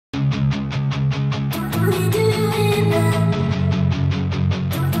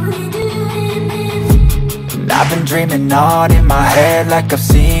I've been dreaming on in my head like I've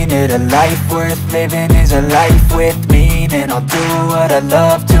seen it. A life worth living is a life with meaning. I'll do what I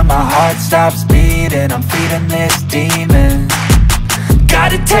love till my heart stops beating. I'm feeding this demon.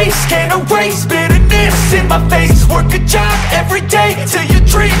 Got a taste, can't erase bitterness in my face. Work a job every day till your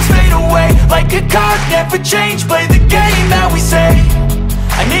dreams fade away. Like a card, never change, play the game that we say.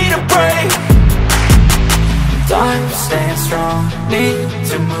 I need a break. I'm staying strong, need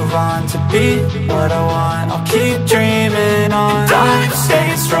to move on to be what I want. I'll keep dreaming on. I'm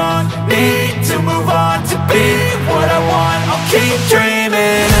staying strong, need to move on to be what I want. I'll keep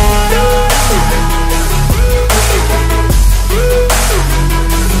dreaming on.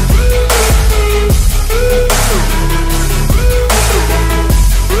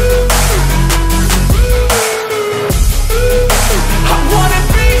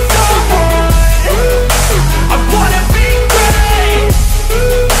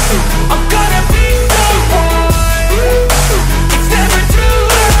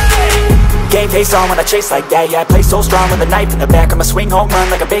 Face on when I chase like that. Yeah, I play so strong with a knife in the back. I'ma swing home run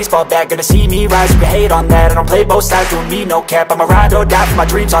like a baseball bat. Gonna see me rise, you can hate on that. I don't play both sides, doing me no cap. I'ma ride or die for my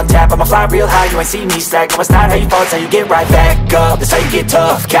dreams on tap. I'ma fly real high, you ain't see me slack. No, it's not how you fall, it's how you get right back up. That's how you get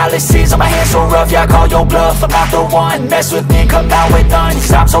tough. Calluses on my hands so rough, yeah, I call your bluff. I'm not the one, mess with me and come out with none.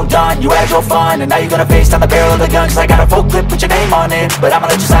 Cause I'm so done, you had your fun. And now you're gonna face down the barrel of the gun. Cause I got a full clip, put your name on it. But I'ma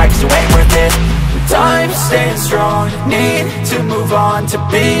let you slide cause you ain't worth it. I'm staying strong, need to move on to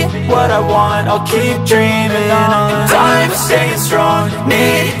be what I want. I'll keep dreaming on. I'm staying strong,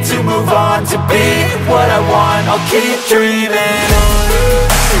 need to move on to be what I want. I'll keep dreaming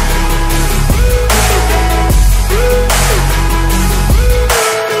on.